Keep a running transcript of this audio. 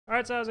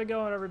Alright, so how's it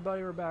going,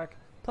 everybody? We're back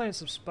playing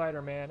some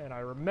Spider-Man, and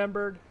I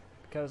remembered,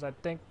 because I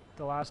think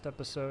the last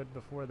episode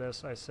before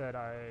this I said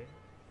I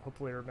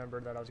hopefully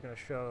remembered that I was going to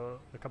show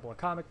a couple of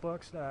comic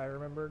books that I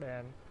remembered,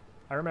 and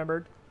I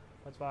remembered.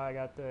 That's why I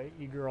got the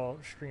e-girl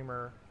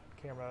streamer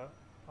camera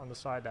on the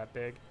side that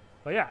big.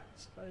 But yeah,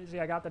 see,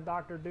 I got the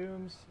Doctor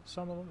Dooms,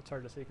 some of them. It's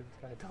hard to see because it's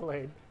kind of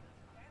delayed.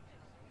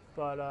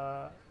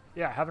 But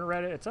yeah, I haven't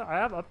read it. I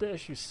have up to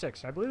issue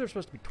 6. I believe there's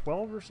supposed to be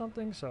 12 or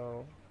something,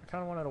 so I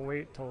kind of wanted to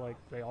wait till like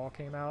they all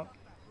came out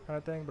kind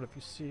of thing. But if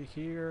you see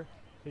here,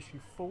 issue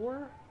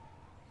 4,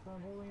 so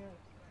I'm holding it.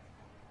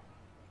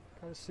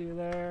 Kind of see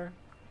there.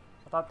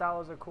 I thought that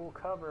was a cool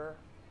cover,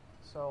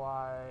 so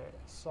I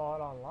saw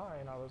it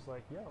online. I was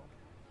like, yo,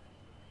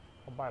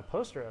 I'll buy a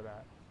poster of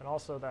that. And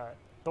also that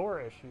Thor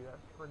issue,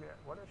 I forget,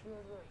 what issue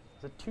is it?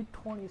 Is it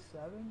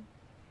 227?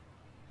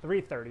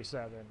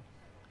 337.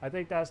 I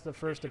think that's the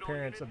first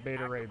appearance of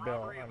Beta Ray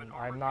Bill, and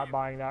I'm not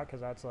buying that because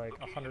that's like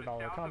a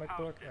 $100 comic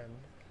book, and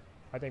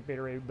I think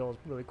Beta Ray Bill is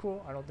really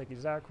cool. I don't think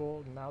he's that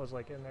cool, and that was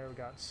like in there. We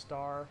got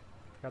Star,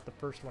 got the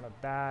first one of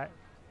that.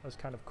 That was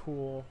kind of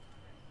cool,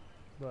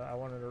 but I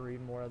wanted to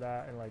read more of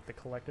that in like the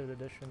collected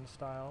edition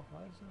style.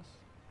 Why is this?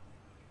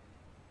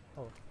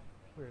 Oh,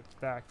 weird, it's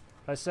back.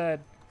 I said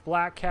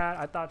Black Cat,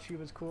 I thought she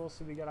was cool,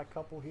 so we got a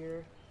couple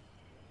here.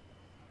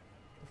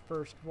 The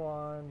first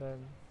one,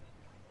 and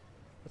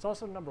it's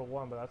also number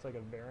 1, but that's like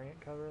a variant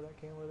cover that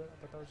came with it.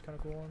 I thought that was kind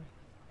of cool one.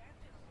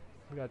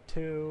 We got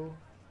 2.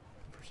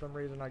 For some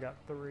reason, I got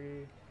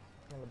 3.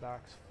 On the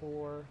back's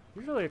 4.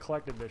 Usually, a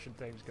collected edition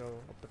things go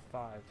up to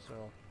 5, so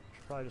I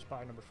should probably just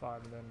buy number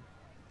 5 and then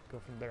go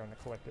from there in the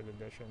collected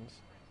editions.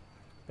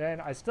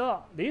 Then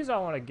these I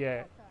want to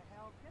get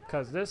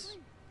because this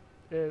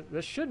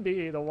should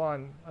be the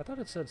one. I thought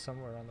it said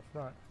somewhere on the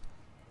front.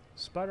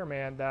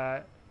 Spider-Man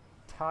that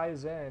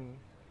ties in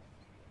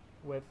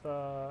with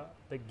the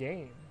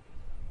game.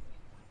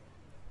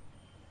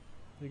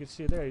 You can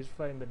see there he's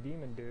fighting the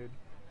demon dude,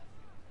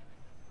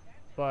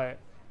 but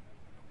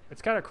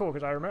it's kind of cool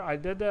because I remember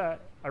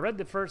I read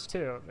the first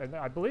 2, and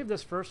I believe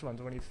this first one's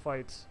when he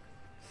fights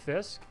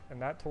Fisk,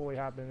 and that totally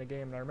happened in the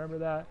game, and I remember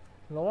that.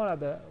 And the one I've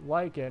been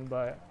liking,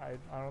 but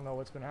I don't know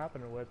what's been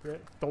happening with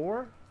it.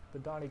 Thor, the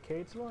Donny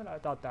Cates one, I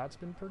thought that's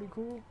been pretty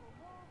cool.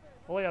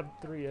 Only have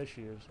 3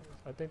 issues.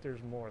 I think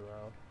there's more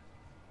though.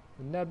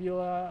 The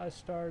Nebula I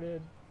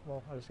started.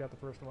 Well, I just got the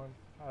first one.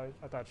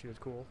 I thought she was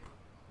cool.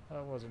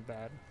 That wasn't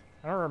bad.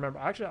 I don't remember.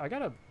 Actually, I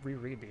gotta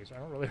reread these. I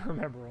don't really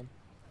remember them.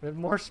 There's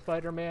more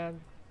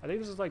Spider-Man. I think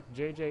this is like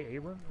J.J.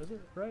 Abrams. Is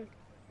it right?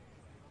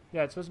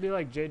 Yeah, it's supposed to be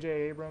like J.J.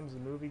 Abrams, the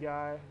movie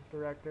guy,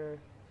 director,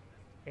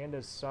 and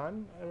his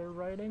son are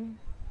writing.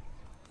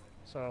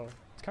 So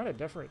it's kind of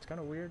different. It's kind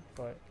of weird,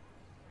 but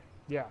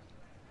yeah.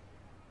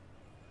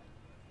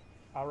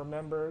 I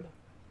remembered.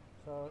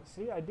 So,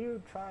 see, I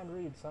do try and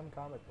read some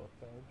comic book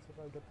things. If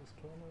I get this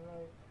camera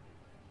right,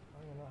 I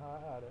don't even know how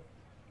I had it.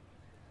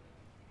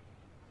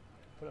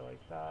 Put it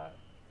like that.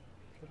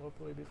 Should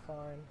hopefully be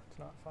fine. It's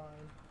not fine.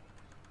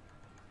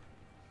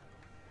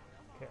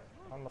 Okay,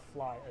 on the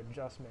fly,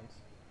 adjustments.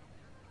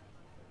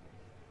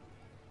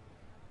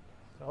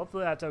 So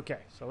hopefully that's okay.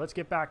 So let's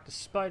get back to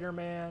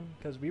Spider-Man,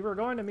 because we were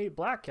going to meet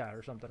Black Cat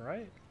or something,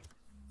 right?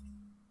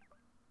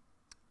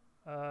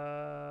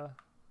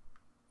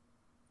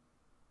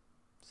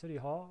 City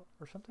Hall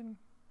or something.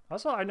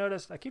 Also, I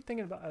noticed, I keep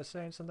thinking about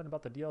saying something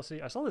about the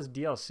DLC. I saw this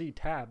DLC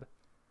tab,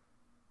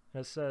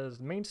 and it says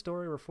main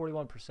story were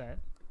 41%,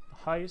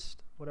 heist,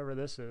 whatever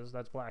this is,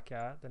 that's Black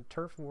Cat, then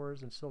Turf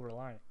Wars and Silver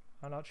Lining.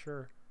 I'm not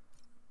sure.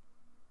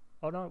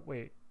 Oh no,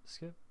 wait,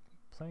 skip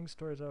playing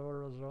stories out of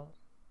order as well.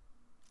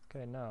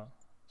 Okay, no.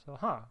 So,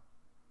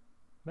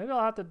 maybe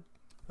I'll have to.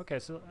 Okay,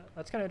 so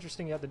that's kind of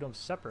interesting. You have to do them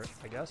separate,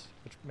 I guess,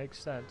 which makes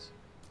sense.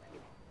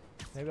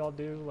 Maybe I'll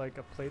do like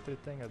a playthrough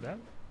thing of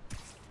them.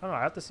 I don't know.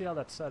 I have to see how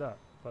that's set up,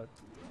 but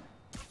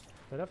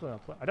I definitely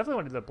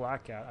want to do the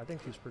Black Cat. I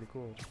think he's pretty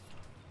cool.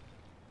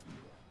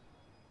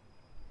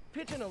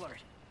 Pigeon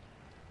alert!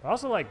 I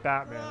also like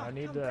Batman. I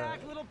need come to. back,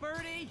 little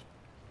birdie!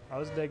 I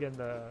was digging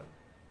the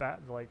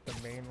like the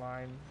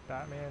mainline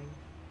Batman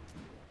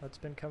that's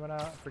been coming out.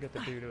 I forget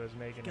the dude who was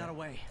making Got it.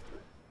 away.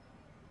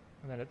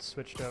 And then it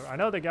switched over. I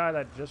know the guy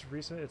that just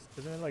recently.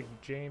 Isn't it like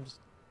James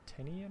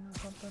Tinian or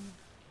something?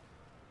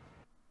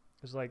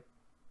 It's like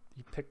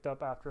he picked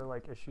up after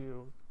like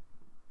issue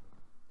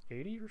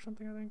 80 or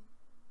something, I think.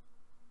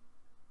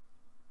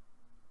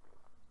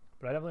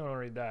 But I definitely want to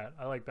read that.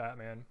 I like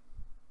Batman.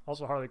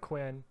 Also Harley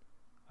Quinn.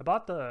 I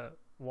bought the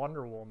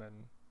Wonder Woman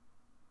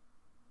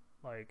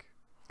like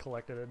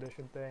collected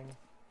edition thing,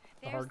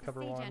 the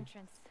hardcover one.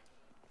 Entrance.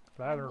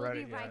 But I haven't read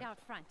it yet.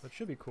 It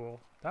should be cool.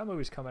 That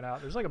movie's coming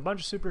out. There's like a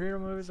bunch of superhero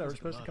movies that were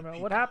supposed to come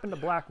out. What happened to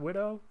Black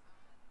Widow?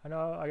 I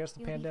know. I guess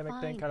the pandemic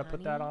thing kind of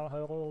put that on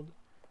hold.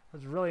 I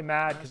was really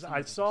mad because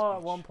I saw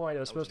at one point it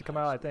was supposed to come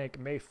out, I think,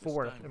 May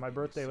 4th, and my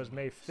birthday was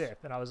May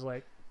 5th, and I was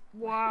like,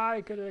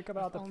 why couldn't it come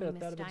out the 5th?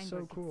 That'd have been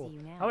so cool.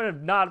 I would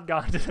have not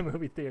gone to the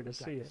movie theater to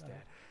see it.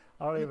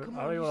 I don't even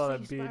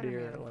want to be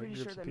near like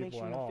groups of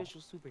people at all.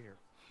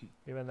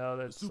 Even though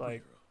that's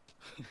like,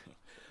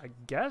 I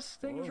guess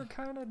things are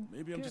kind of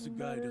Maybe I'm just a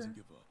guy who doesn't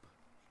give up.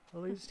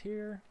 At least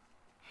here.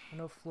 I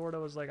know Florida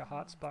was like a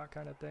hot spot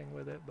kind of thing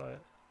with it, but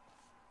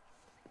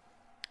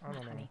I don't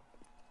know. Honey.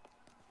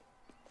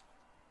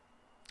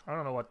 I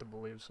don't know what to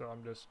believe, so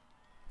I'm just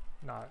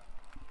not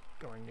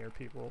going near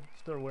people.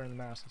 Still wearing the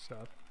mask and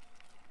stuff.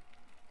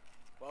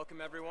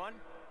 Welcome, everyone.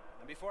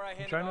 And before I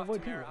hand it trying to off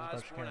avoid to Mayor people as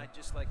best you Osborne, can. I'd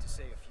just like to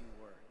say a few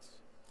words.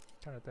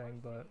 Kind of thing,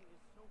 but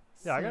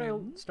yeah, I gotta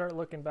Soon? start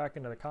looking back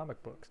into the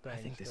comic books things.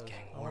 I think this 'cause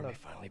gang I war wanna- may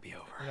finally be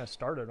over. I'm gonna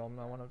start it on.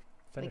 I want to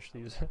finish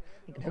these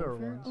Like newer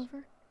over, ones.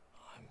 over?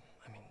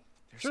 I mean,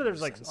 there's Sure, some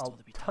there's like sense a still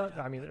to be ton. tied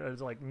up. I mean,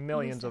 there's like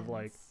millions of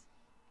like Sense.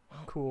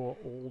 Well, cool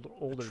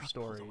older a truck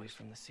pulled away stories,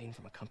 from the scene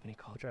from a company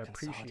called which I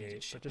Consolidated appreciate.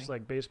 But Shipping. just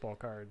like baseball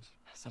cards,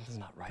 Something's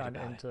not right kind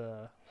of about it.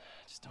 into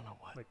I just don't know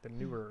what. like the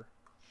newer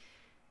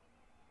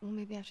Well,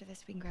 maybe after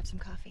this we can grab some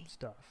coffee.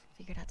 stuff.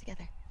 Figure it out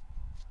together.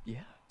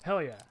 Yeah.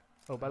 Hell yeah!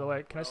 Oh, by the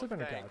way, can I Well, sleep on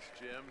your thanks, couch?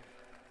 Jim.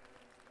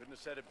 Couldn't have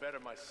said it better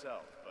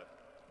myself, but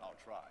I'll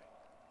try.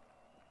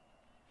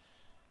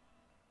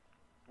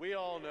 We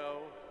all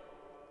know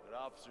that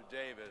Officer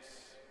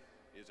Davis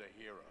is a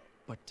hero.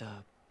 But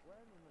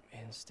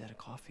instead of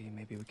coffee,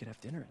 maybe we could have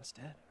dinner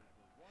instead.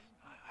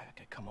 I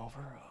could come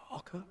over. I'll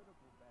cook.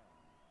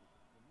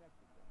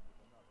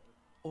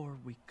 Or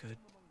we could,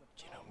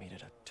 meet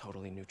at a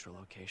totally neutral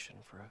location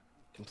for a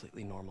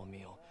completely normal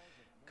meal,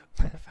 cooked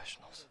by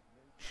professionals.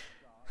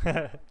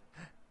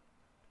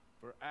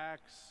 For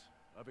acts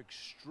of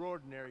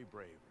extraordinary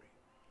bravery,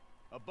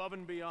 above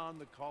and beyond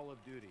the call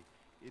of duty,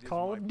 it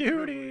Call is of my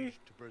Duty. privilege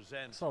to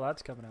present So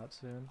that's coming out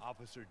soon.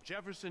 Officer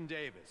Jefferson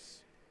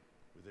Davis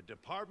with the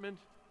Department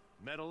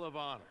Medal of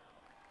Honor.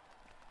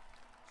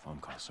 Phone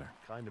call, sir.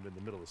 Kind of in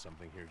the middle of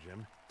something here,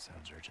 Jim.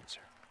 Sounds urgent,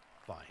 sir.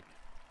 Fine.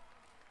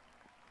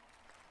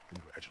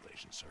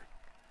 Congratulations, sir.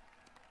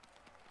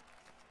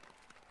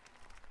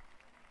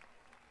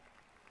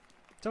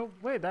 So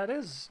wait, that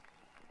is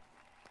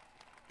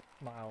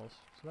Miles.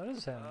 So that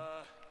is him.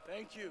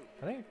 Thank you,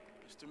 I think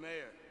Mr.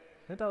 Mayor.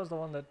 that was the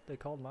one that they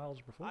called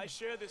Miles before. I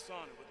share this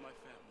honor with my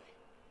family.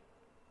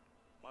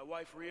 My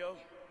wife, Rio,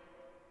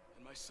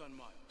 and my son,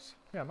 Miles.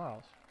 Yeah,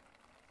 Miles.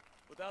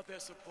 Without their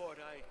support,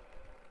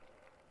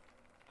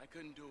 I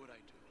couldn't do what I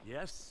do.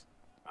 Yes?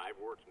 I've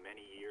worked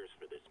many years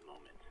for this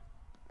moment.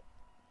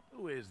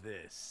 Who is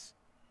this?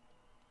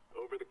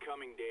 Over the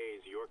coming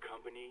days, your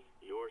company,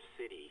 your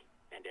city,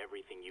 and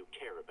everything you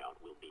care about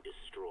will be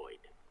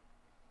destroyed.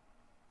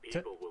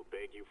 People will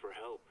beg you for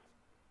help,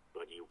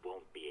 but you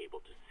won't be able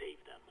to save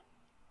them.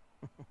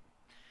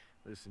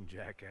 Listen,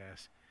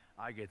 jackass.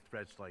 I get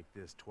threats like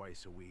this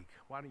twice a week.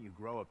 Why don't you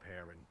grow a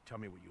pair and tell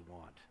me what you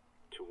want?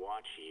 To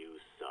watch you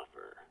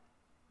suffer.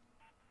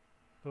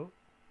 Oh.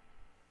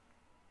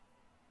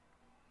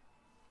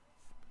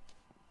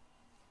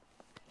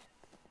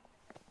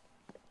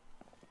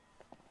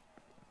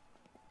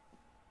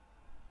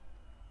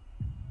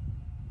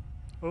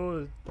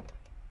 Oh,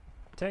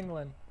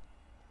 tingling.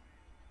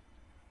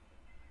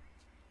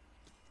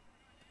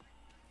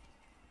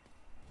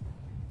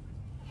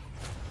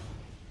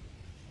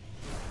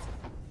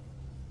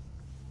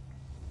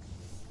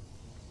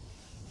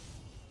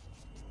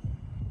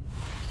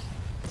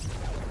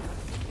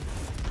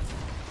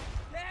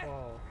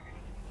 Whoa.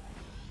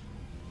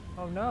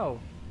 Oh no.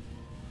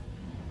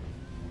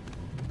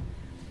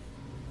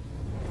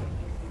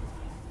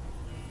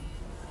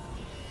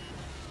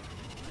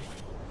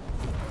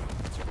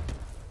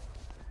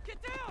 Get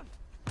down!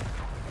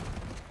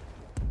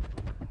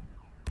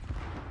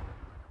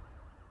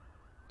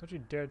 Don't you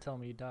dare tell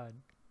me he died.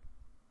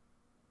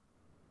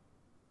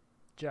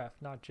 Jeff,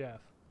 not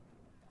Jeff.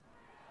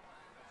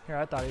 Here,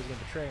 I thought he was gonna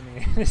betray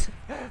me.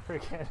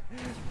 Freaking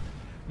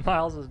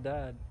Miles'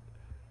 dad.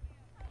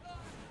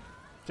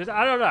 Just,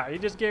 I don't know. He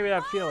just gave me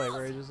that feeling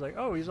where he's just like,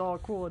 oh, he's all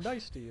cool and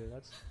nice to you.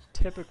 That's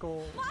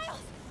typical.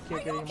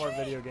 Can't get any more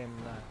video game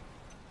than that.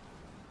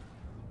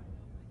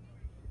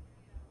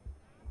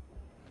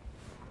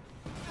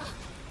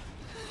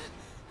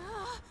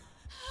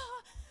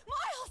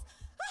 Miles!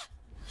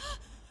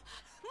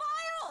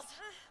 Miles!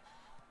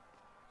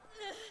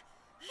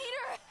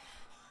 Peter!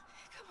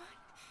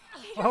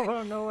 Come on.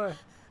 Oh, no way.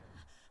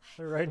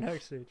 They're right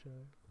next to each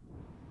other.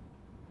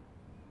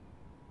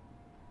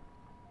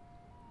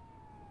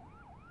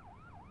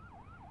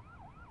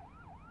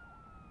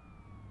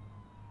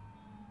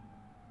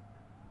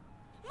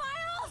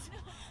 Miles!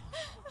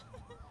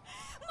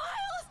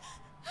 Miles!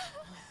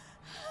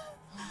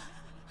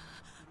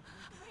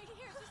 Right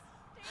here, just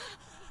stay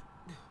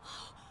with me.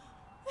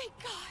 Thank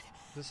God.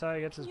 Is this how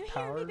he gets his Can you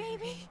powers? hear me,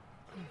 baby?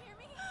 Can you hear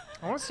me?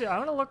 I want to see. I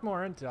want to look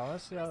more into it. I want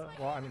to see how.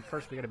 Well, I mean,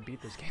 first we got to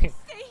beat this game.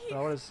 Stay But I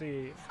here. want to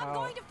see I'm how.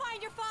 going to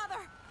find your father.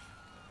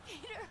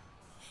 Peter.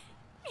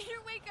 Peter,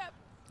 wake up.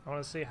 I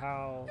want to see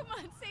how Come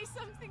on, say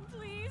something,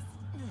 please.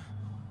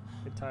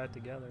 they tie it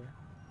together.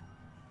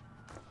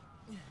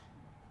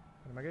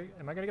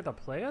 Am I gonna get to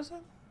play as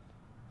him?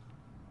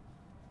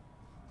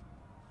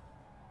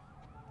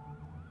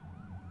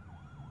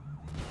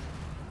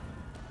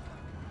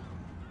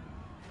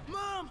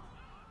 Mom!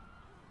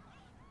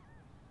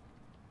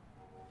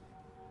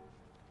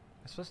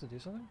 It's supposed to do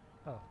something?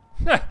 Oh.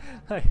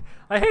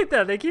 I hate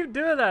that. They keep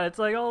doing that. It's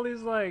like all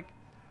these like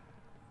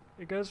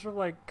it goes from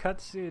like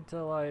cutscene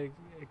to like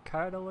it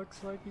kinda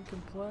looks like you can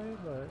play,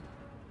 but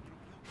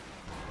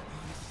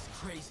This is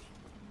crazy.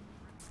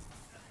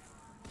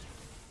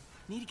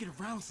 Need to get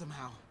around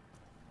somehow.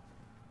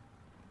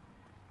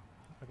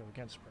 okay, we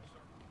can't sprint.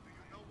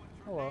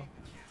 Hello.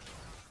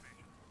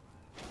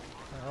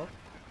 Can I help?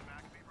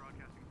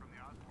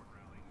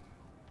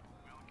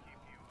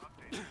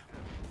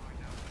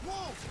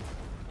 Whoa!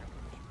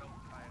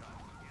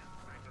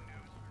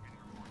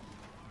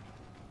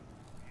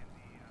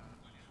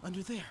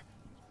 Under there.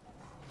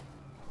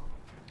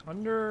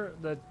 Under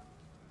the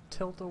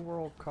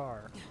tilt-a-whirl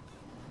car.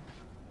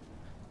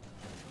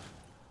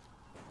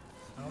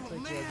 I don't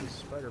think he has his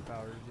spider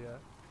powers yet.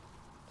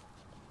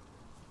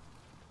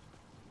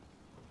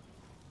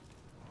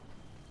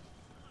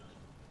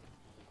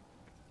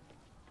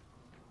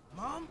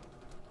 Mom?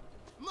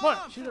 What?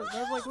 Mom! That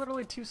was like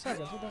literally 2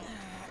 seconds. What the?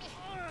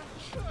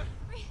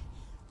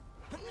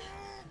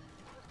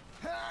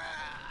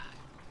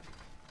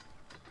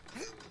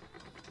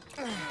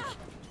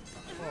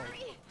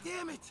 Hurry!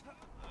 Damn it!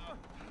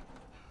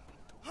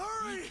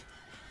 Hurry!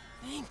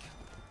 Think.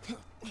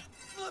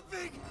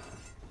 Flipping!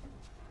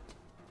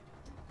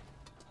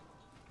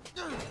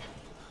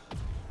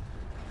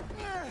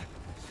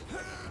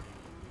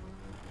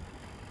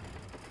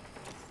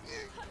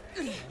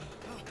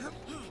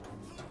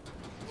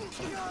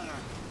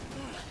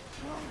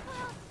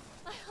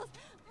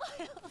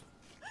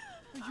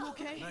 Are you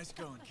okay? Nice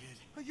going, kid.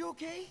 Are you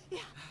okay?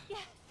 Yes.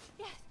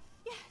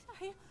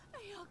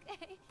 Are you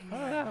okay? I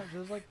don't know. It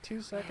was like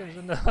 2 seconds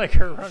into like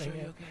her running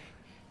in.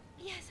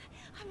 Yes,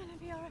 I'm gonna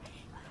be alright.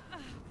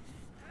 I'm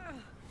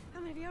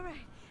gonna be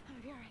alright. I'm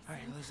gonna be alright.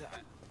 Alright, Lisa.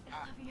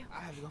 I love you.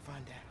 I have to go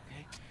find Dad,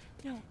 okay?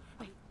 No,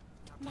 wait.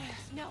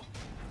 Miles, no.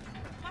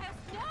 Miles,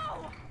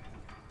 no!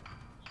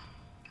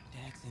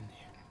 Dad's in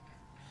there.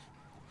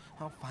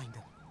 I'll find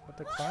him. What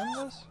the climb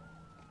was?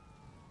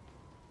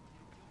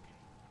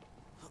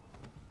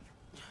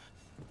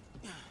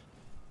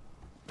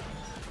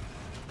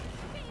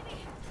 Baby!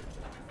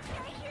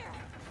 Stay here!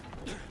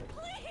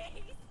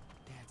 Please!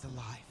 Dad's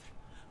alive.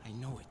 I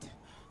know it.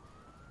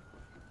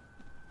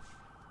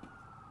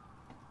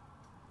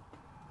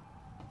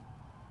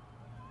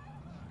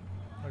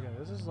 Okay,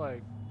 this is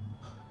like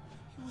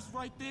He was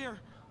right there.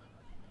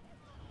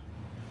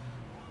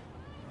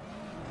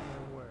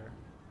 where?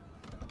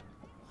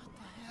 What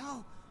the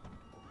hell?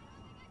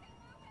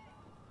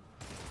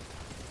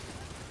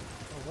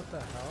 Oh, what the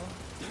hell?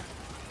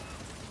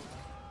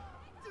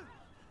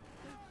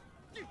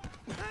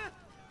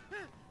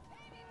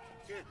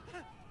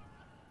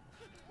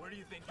 Where do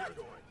you think you're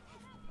going?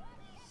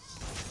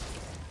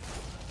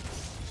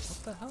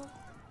 What the hell?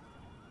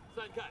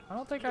 I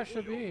don't think I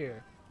should be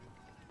here.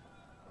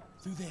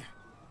 Through there.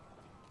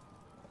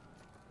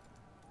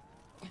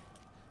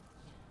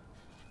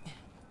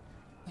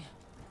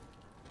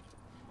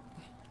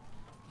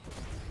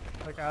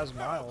 Like as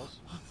Miles.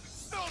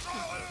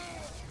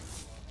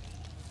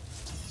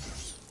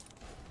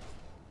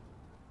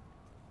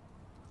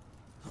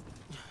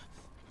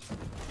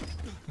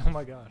 Oh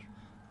my gosh.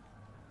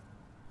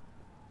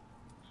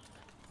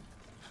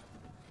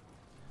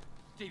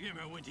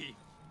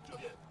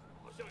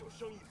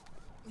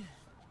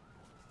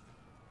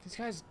 These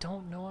guys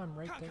don't know I'm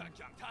right there.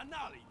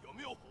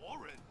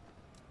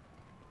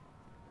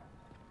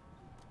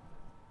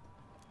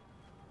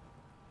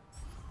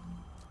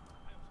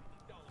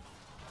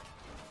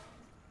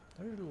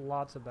 There's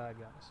lots of bad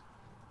guys.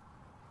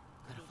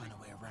 Gotta find a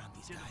way around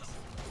these guys.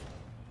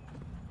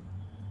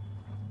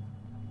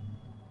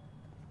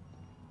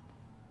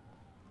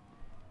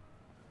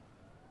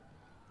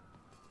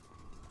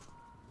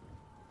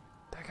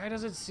 That guy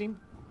doesn't seem...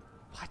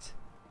 What?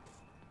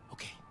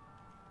 Okay.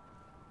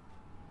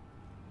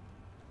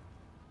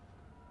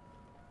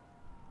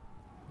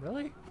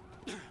 Really?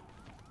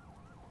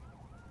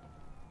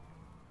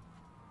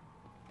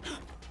 The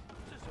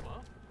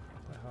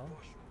hell?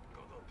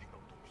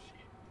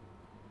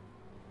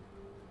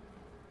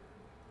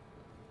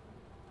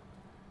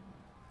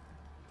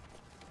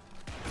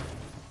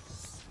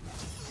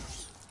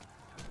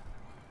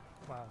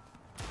 Wow.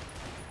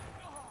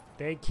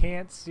 They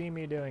can't see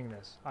me doing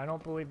this. I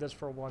don't believe this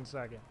for 1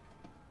 second.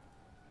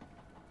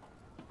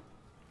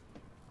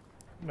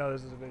 No,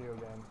 this is a video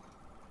game.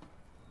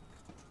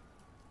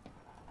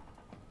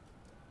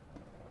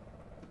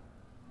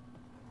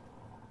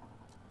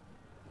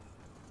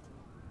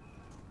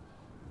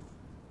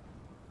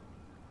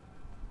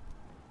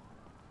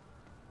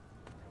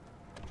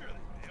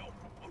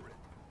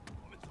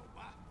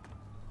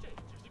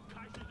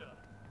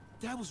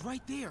 Dad was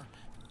right there.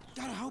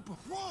 Gotta help him.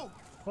 Whoa!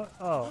 What?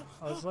 Oh,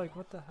 I was like,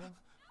 what the hell?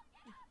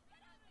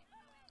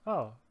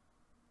 Oh.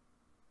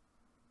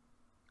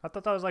 I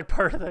thought that was like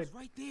part of the... He's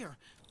right there.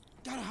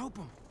 Gotta help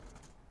him.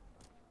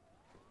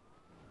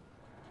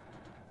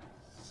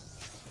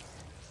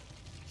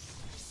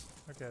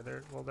 Okay,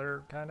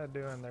 they're kind of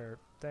doing their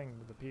thing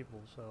with the people,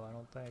 so I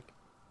don't think...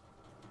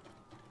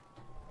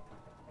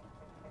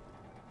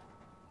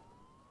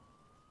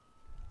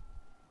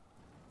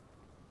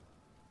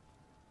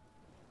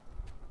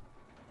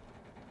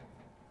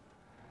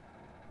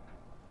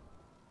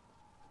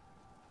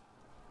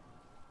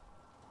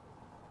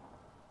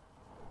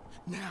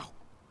 Now.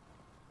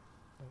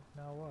 Wait,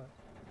 now what?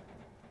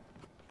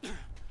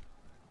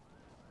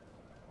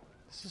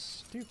 This is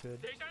stupid.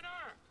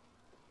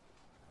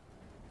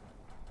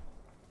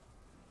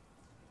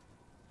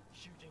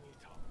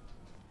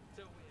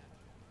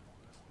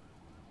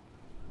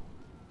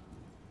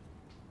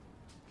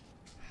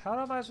 How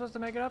am I supposed to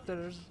make it up there?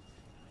 There's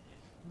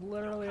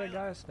literally a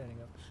guy standing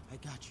up. I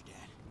got you, Dad.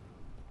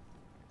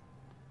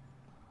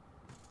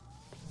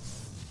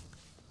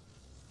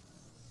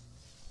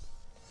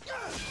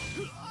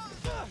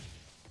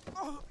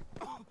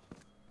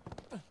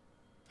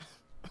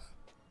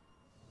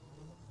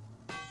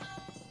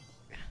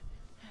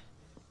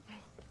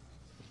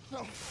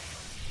 No.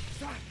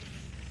 Stop.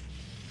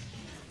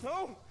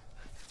 No.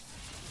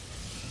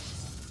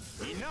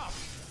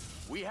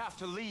 Enough! We have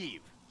to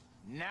leave.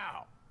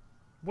 Now.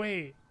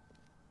 Wait.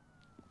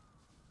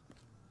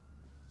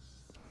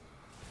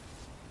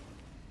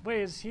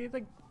 Wait, is he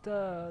the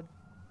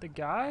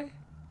guy?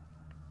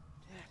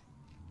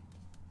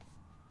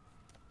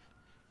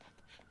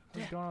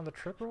 He's going on the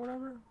trip or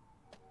whatever?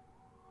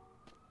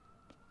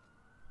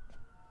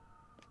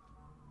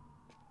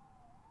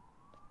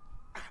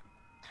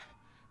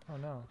 Oh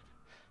no.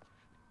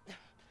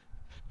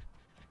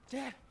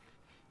 Dad.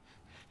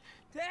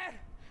 Dad.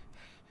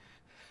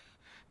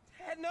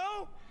 Dad,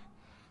 no.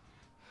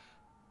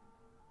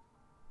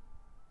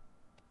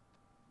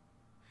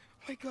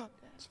 Wake up,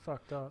 Dad. It's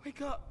fucked up.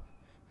 Wake up.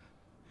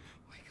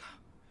 Wake up.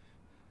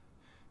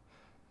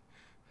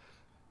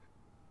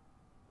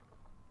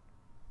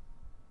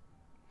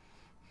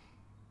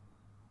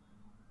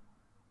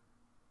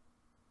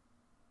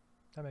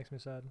 That makes me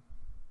sad.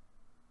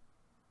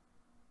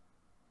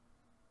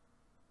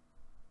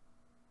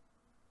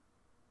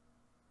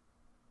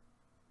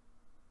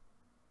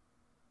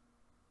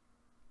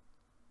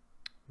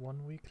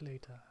 One week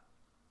later.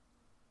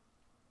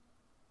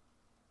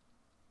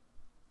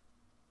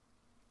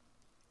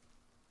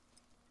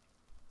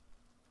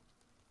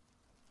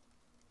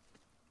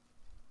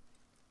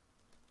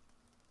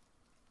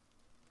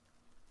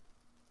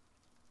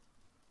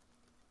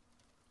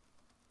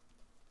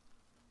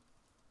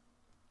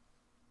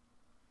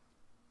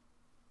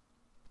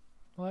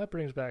 Well, that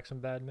brings back some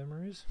bad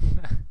memories.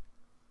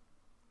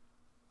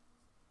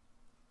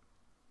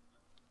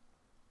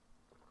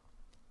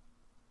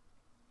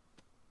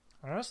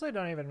 I honestly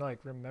don't even like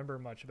remember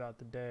much about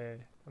the day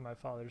of my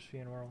father's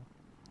funeral.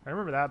 I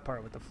remember that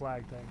part with the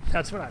flag thing.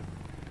 That's when I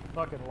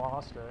fucking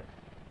lost it.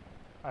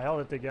 I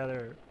held it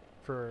together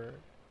for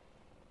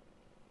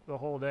the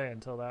whole day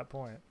until that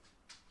point.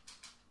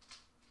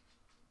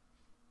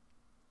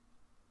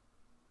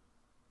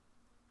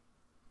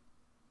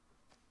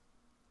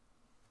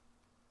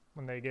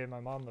 When they gave my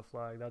mom the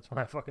flag, that's when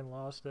I fucking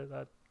lost it.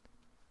 That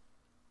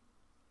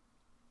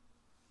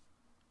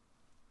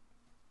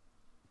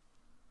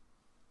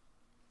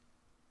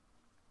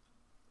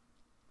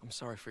I'm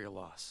sorry for your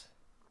loss.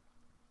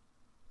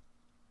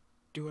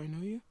 Do I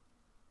know you?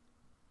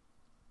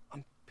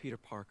 I'm Peter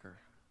Parker.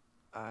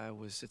 I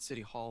was at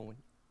City Hall when...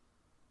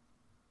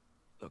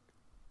 Look,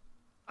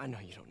 I know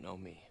you don't know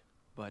me,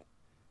 but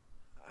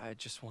I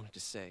just wanted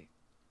to say...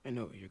 I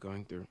know what you're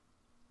going through.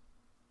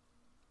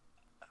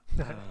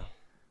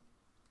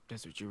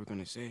 That's what you were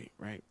gonna say,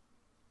 right?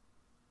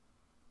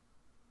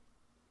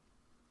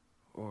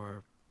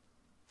 Or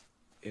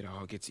it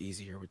all gets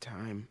easier with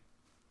time.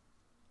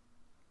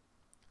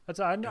 That's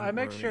I Don't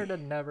make sure worry. to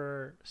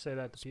never say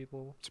that to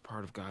people. It's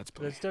part of God's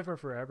But plan. it's different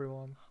for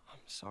everyone. I'm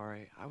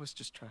sorry. I was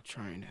just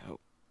Trying to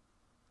help.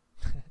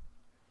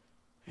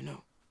 I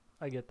know.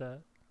 I get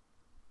that.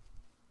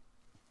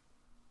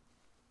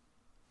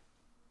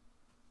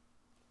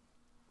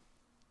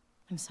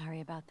 I'm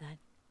sorry about that.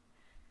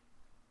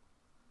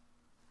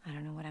 I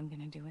don't know what I'm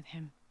gonna do with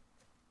him.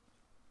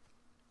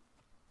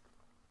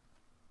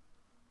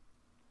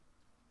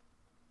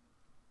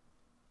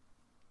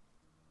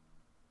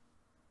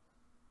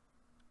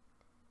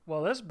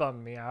 Well, this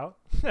bummed me out.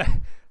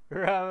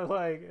 We're having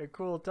like a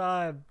cool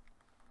time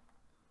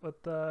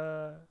with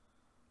that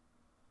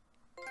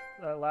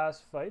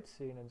last fight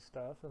scene and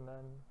stuff, and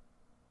then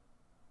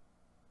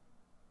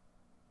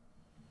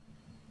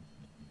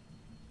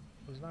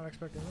was not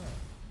expecting that.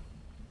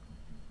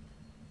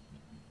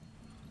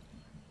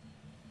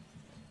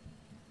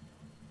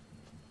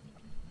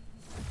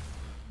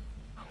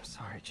 I'm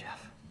sorry,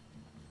 Jeff.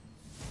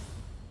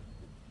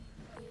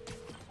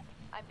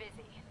 I'm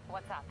busy.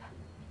 What's up?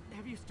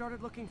 Have you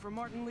started looking for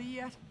Martin Lee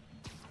yet?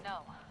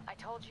 No, I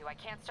told you I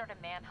can't start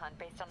a manhunt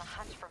based on a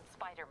hunch from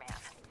Spider-Man.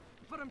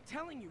 But I'm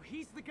telling you,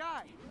 he's the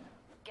guy.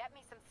 Get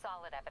me some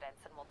solid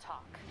evidence and we'll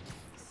talk.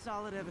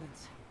 Solid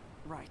evidence.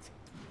 Right.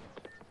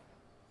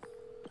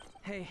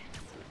 Hey,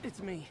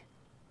 it's me.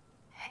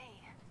 Hey,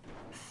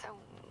 so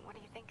what are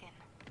you thinking?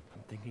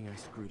 I'm thinking I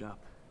screwed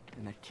up,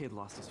 and that kid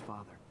lost his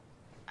father.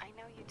 I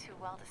know you too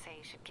well to say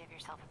you should give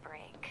yourself a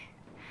break.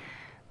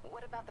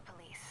 What about the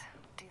police?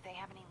 Do they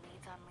have any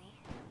leads on Lee?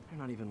 They're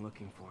not even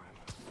looking for him.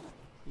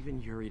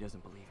 Even Yuri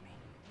doesn't believe me.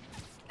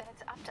 Then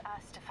it's up to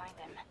us to find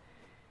him.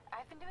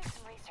 I've been doing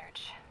some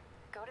research.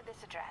 Go to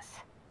this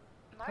address.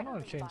 kind of want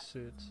Martin to Lee change bought-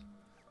 suits.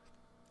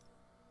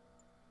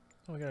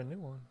 Oh, we got a new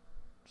one.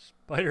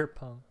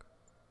 Spider-Punk.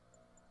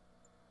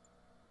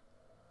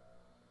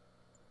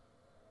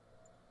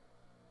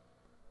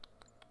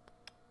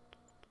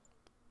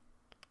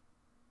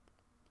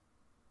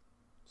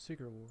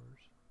 Secret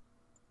Wars.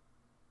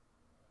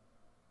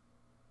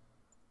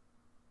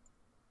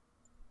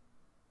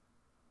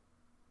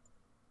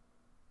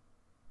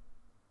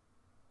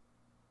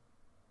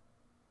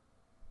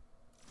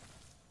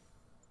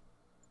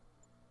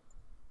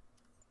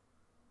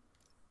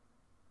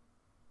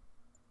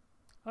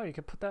 Oh, you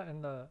can put that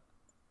in the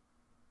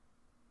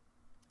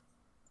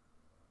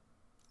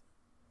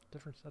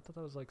difference. I thought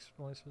that was like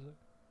only specific.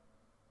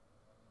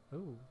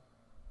 Ooh.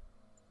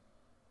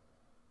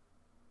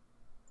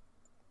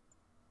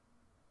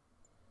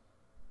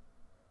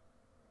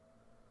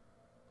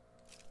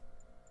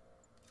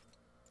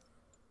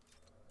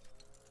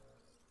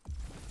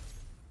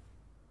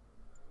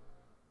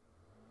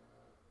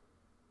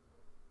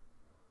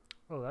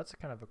 Oh, that's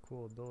kind of a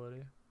cool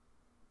ability.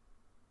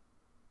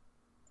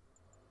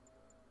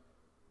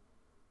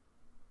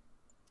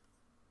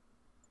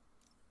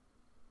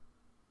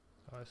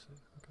 Oh, I see.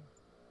 Okay.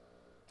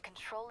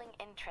 Controlling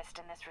interest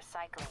in this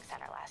recycling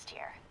center last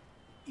year.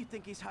 You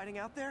think he's hiding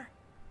out there?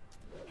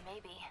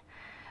 Maybe.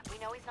 We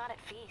know he's not at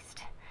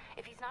Feast.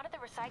 If he's not at the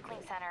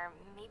recycling center,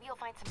 maybe you'll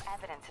find some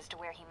evidence as to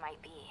where he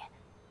might be.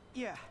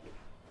 Yeah.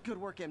 Good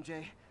work,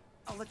 MJ.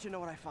 I'll let you know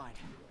what I find.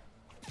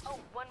 Oh,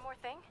 one more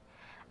thing.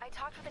 I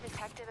talked with a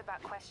detective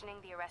about questioning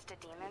the arrested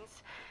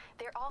demons.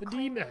 They're all The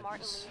claiming that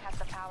Martin demons. Lee has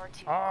the power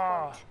to,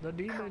 Ah, quote, the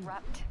demon.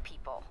 corrupt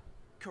people.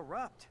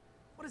 Corrupt?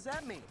 What does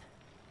that mean?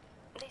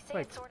 They say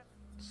Wait. it's sort of...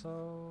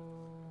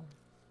 So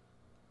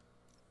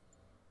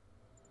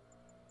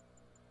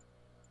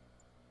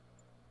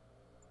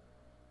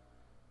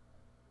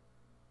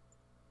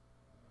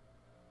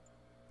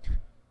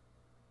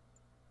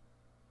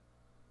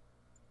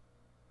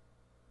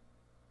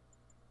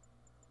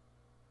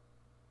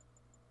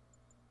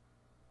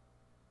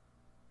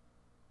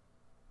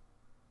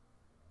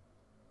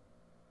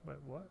wait,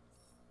 what?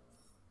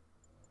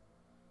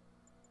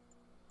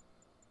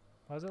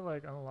 Why is it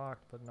like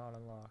unlocked but not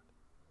unlocked?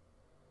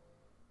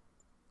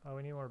 Oh,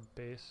 we need more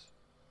base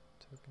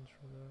tokens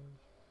for those.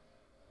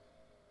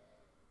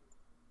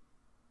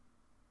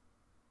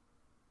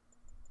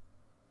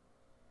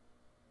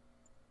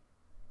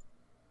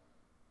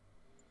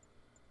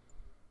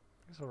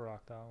 I guess we'll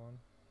rock that one.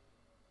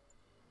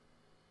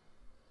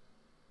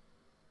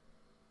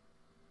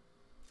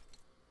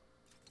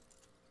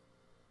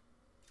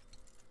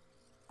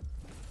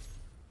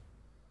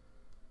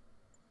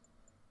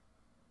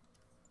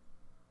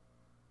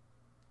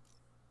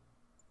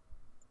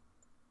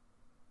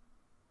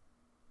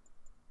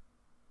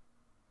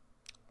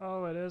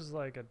 Oh, it is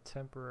like a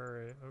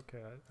temporary. Okay,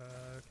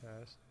 okay,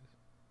 I see.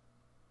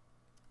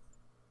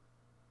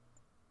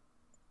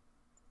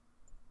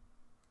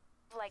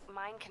 like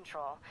mind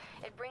control.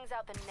 It brings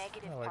out the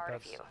negative I like part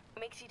of that you.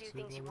 Makes you do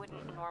things you suitable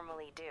wouldn't better.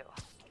 normally do.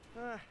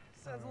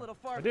 Sounds a little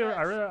I far-fetched. do.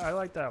 I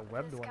like that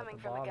webbed This is one at coming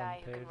the from a bottom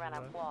guy who page. can run of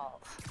up it.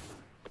 walls.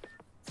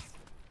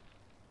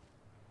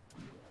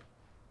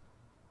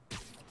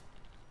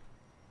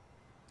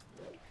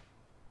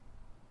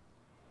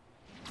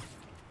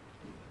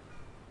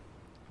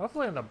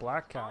 Hopefully in the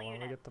Black Cat one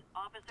we get the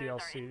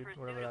DLC,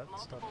 whatever that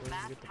stuff is,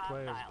 we get to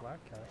play as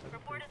Black Cat. That'd be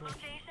pretty cool.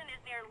 Location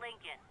is near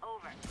Lincoln.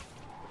 Over.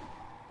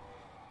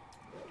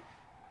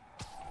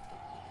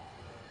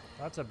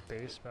 That's a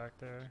base back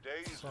there.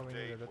 Today's So we the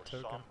day needed a for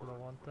token for the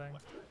somber one thing.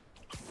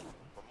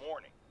 For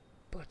mourning.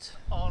 But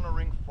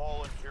Honoring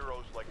fallen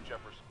heroes like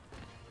Jefferson.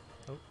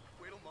 oh,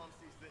 Wait till Mom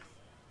sees this.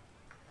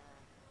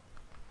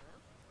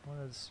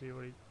 wanted to see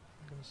what he's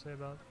gonna say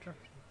about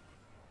Jefferson.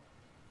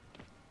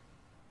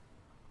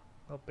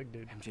 Oh, big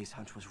dude. MJ's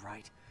hunch was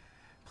right.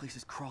 Place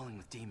is crawling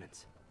with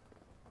demons.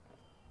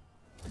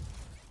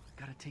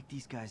 Gotta take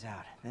these guys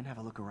out, then have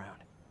a look around.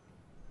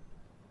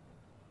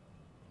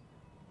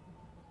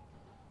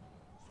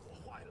 锁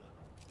坏了，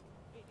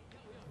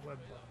 Web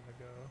bomb to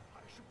go.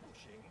 还是不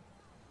行。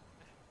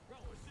让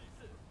我试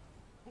一试。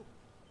不，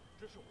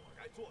这是我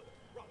该做的，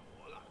让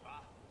我来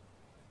吧。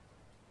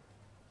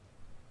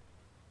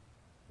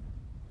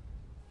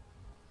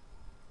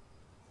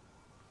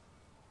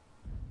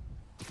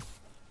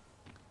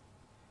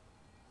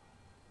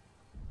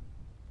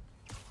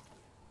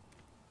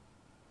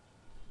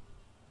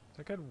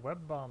 I could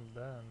web bomb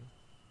them.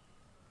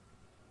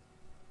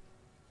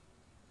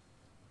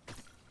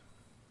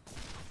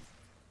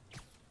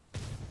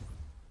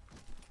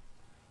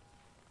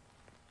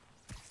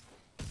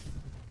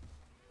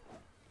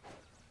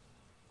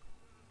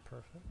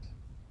 Perfect.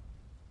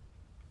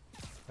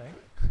 Think.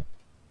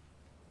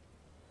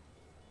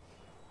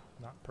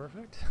 Not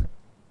perfect.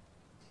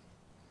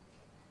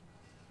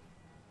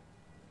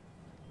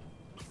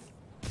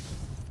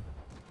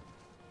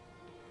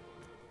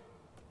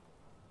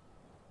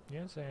 You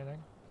didn't say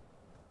anything.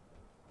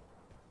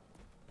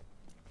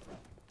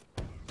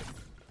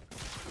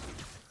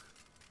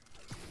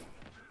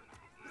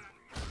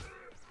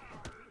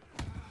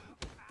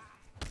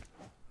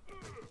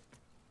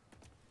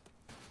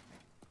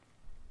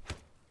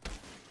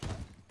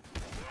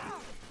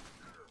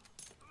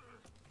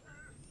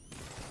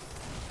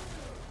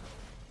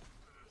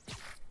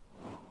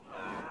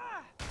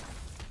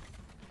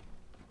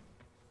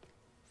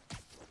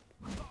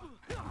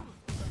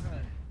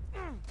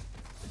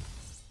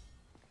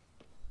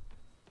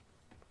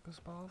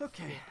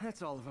 Okay,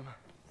 that's all of them.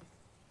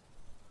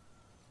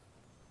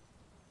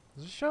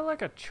 Does it show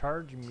like a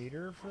charge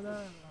meter for that?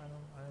 I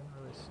didn't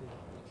really see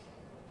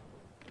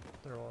it.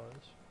 There was.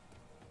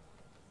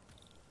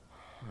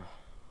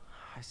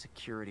 High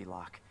security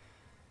lock.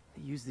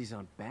 They use these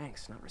on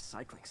banks, not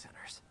recycling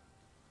centers.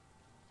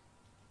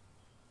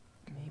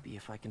 Maybe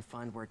if I can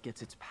find where it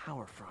gets its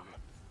power from.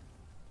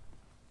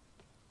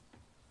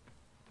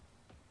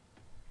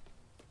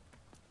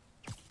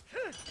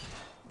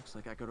 Looks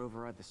like I could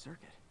override the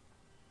circuit.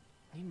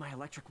 Need my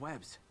electric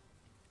webs.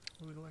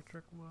 Ooh,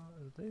 electric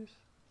is these?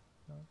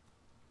 No.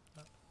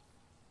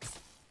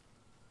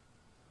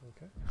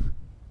 Okay.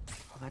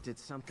 Well, that did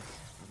something.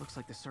 It looks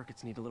like the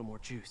circuits need a little more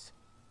juice.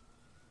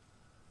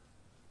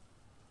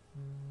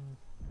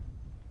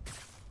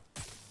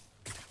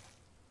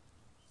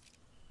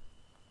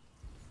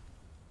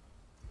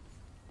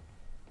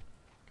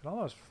 Can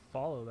almost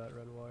follow that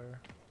red wire.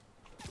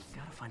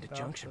 Gotta find a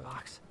junction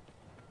box.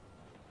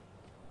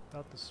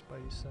 Without the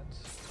spidey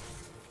sense.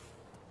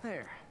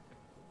 There.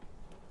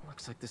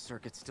 Looks like the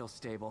circuit's still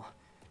stable.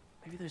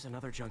 Maybe there's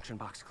another junction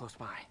box close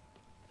by.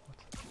 What?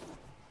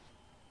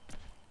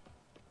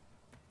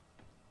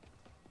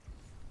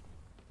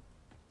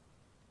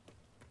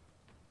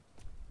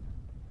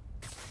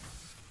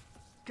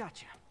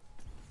 Gotcha.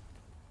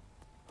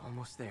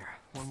 Almost there.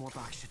 One more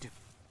box should do.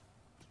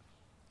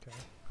 Okay.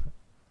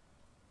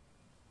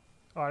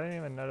 Oh, I didn't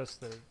even notice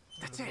that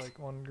That's there's it. like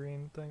one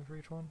green thing for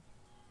each one.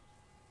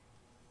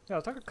 Yeah, I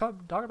was talking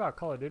about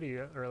Call of Duty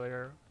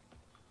earlier.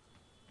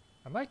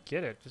 I might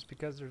get it just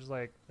because there's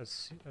like a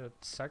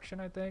section,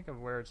 I think,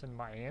 of where it's in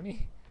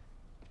Miami.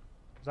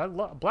 'Cause I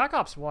love Black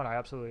Ops 1. I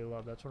absolutely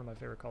love. That's one of my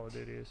favorite Call of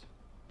Duties.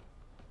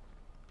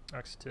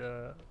 Next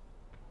to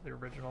the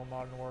original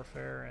Modern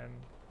Warfare and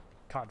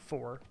COD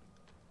 4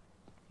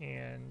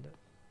 and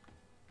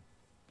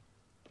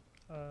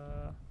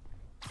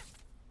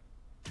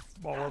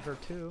Modern Warfare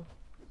 2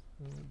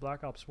 and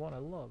Black Ops 1 I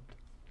loved.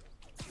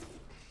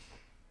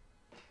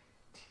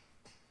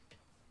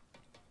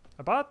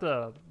 I bought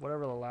the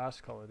whatever the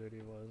last Call of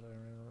Duty was, I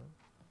remember,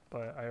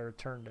 but I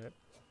returned it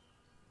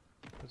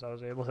because I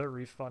was able to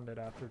refund it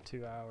after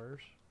 2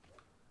 hours,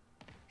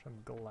 which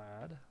I'm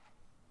glad.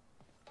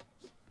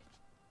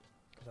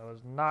 Because I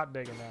was not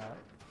digging that.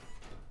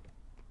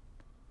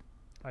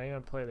 I didn't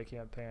even play the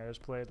campaign. I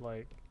just played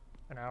like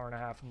an hour and a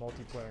half of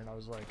multiplayer, and I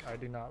was like, I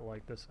do not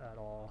like this at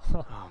all.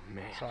 Oh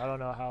man. So I don't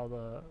know how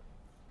the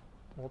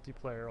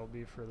multiplayer will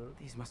be for the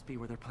These must be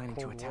where they're planning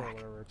Cold to War, attack.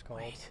 whatever it's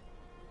called. Wait.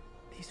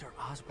 These are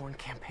Osborn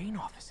campaign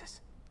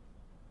offices.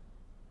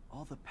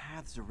 All the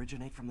paths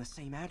originate from the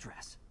same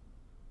address.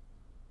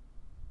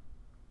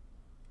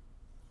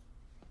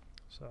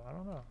 So I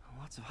don't know.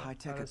 Lots of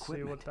high-tech Gotta see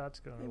equipment. what that's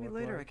gonna Maybe look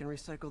later I like. can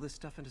recycle this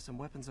stuff into some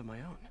weapons of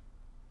my own.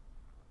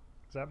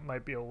 'Cause that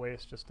might be a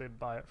waste just to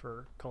buy it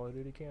for Call of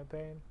Duty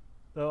campaign.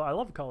 Though I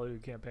love Call of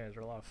Duty campaigns;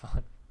 they're a lot of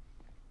fun.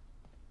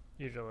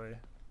 Usually.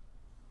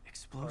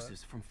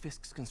 Explosives from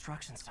Fisk's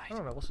construction site. I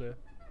don't know. We'll see.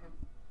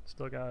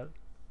 Still got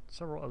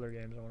several other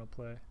games I want to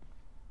play.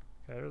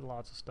 Okay, there's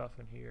lots of stuff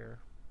in here.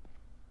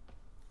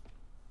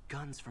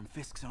 Guns from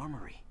Fisk's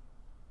armory.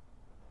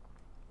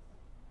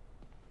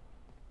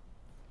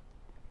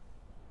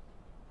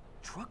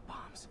 Truck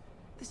bombs?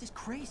 This is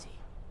crazy.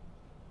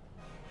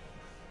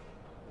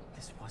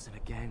 This wasn't a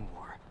gang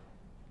war.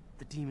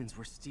 The demons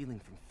were stealing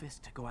from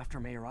Fisk to go after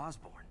Mayor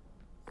Osborn.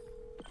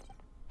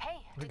 Hey,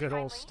 The did good you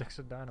old find Lee? sticks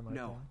of dynamite.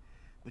 No, thing.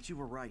 but you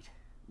were right.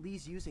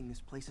 Lee's using this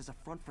place as a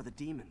front for the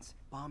demons.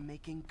 Bomb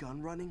making,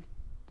 gun running.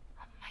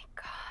 Oh my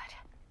god.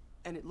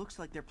 And it looks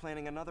like they're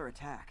planning another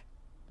attack.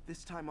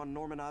 This time on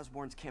Norman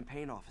Osborn's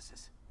campaign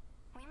offices.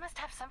 We must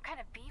have some kind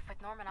of beef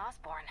with Norman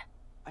Osborn.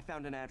 I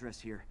found an address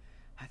here.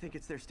 I think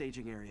it's their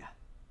staging area.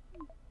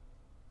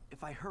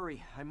 If I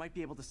hurry, I might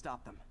be able to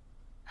stop them.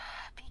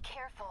 Be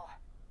careful.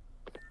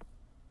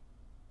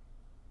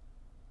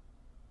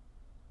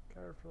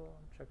 Careful,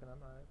 I'm checking out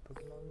my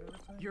Pokemon Go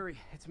thing. Yuri,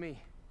 it's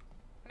me.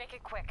 Make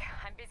it quick.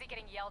 I'm busy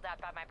getting yelled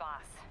at by my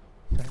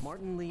boss.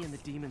 Martin Lee and the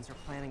demons are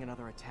planning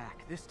another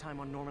attack, this time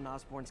on Norman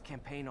Osborn's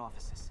campaign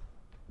offices.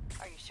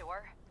 Are you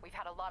sure? We've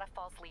had a lot of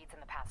false leads in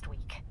the past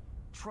week.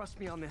 Trust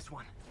me on this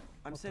one.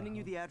 I'm sending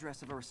you the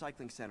address of a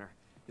recycling center.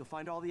 You'll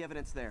find all the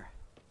evidence there.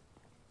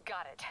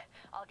 Got it.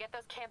 I'll get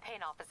those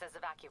campaign offices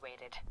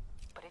evacuated.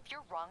 But if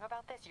you're wrong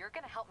about this, you're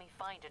gonna help me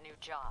find a new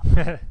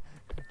job.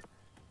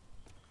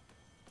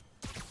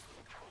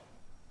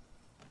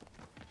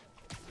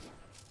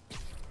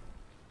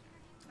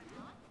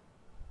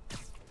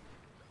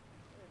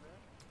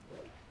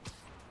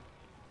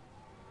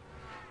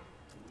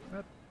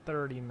 At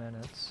 30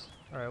 minutes.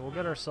 Alright, we'll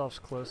get ourselves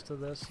close to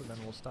this and then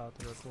we'll stop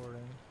the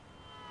recording.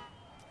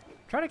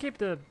 Try to keep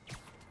the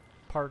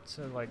parts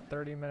at like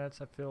 30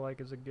 minutes, I feel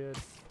like is a good...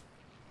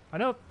 I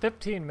know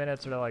 15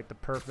 minutes are like the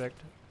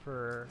perfect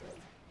for,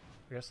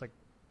 I guess, like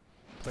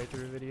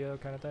playthrough video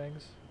kind of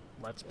things.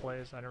 Let's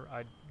plays. I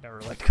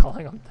never liked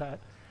calling them that.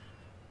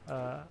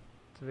 To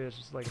me, it's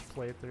just like a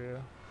playthrough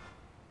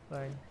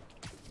thing.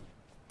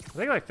 I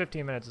think like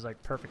 15 minutes is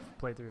like perfect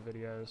for playthrough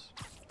videos,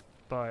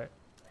 but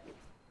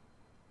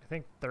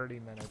think 30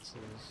 minutes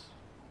is...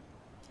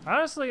 I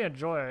honestly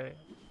enjoy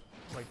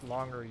like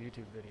longer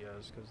YouTube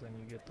videos because then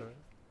you get to...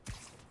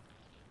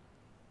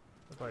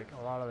 Like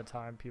a lot of the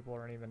time people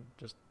aren't even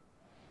just...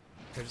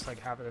 They just like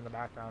have it in the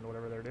background,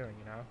 whatever they're doing,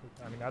 you know?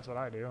 I mean, that's what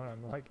I do when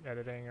I'm like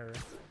editing or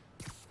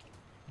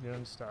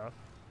doing stuff.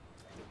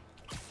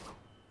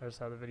 I just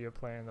have the video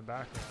playing in the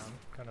background,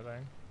 kind of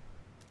thing.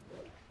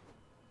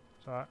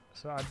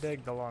 So I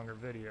dig the longer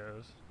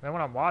videos. Then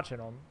when I'm watching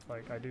them,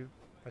 like I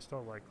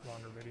still like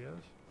longer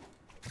videos.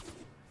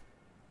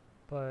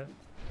 But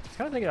I was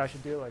kind of thinking I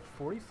should do like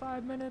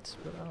 45 minutes,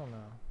 but I don't know.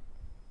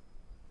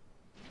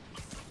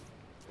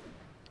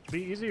 It'd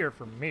be easier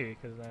for me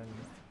because then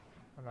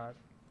I'm not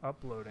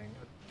uploading.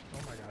 Oh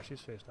my gosh,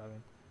 he's face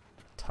diving.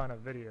 A ton of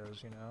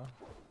videos, you know,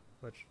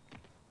 which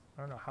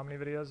I don't know how many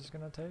videos it's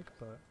gonna take,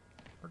 but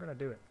we're gonna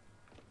do it.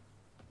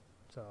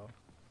 So,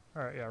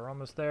 all right, yeah, we're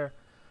almost there.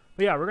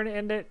 But yeah, we're gonna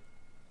end it.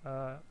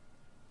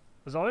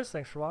 As always,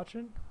 thanks for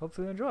watching.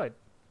 Hopefully you enjoyed.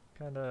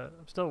 I'm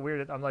still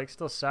weirded. I'm like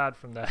still sad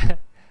from that,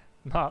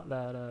 not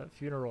that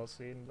funeral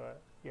scene, but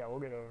yeah,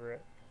 we'll get over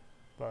it.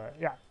 But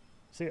yeah,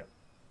 see ya.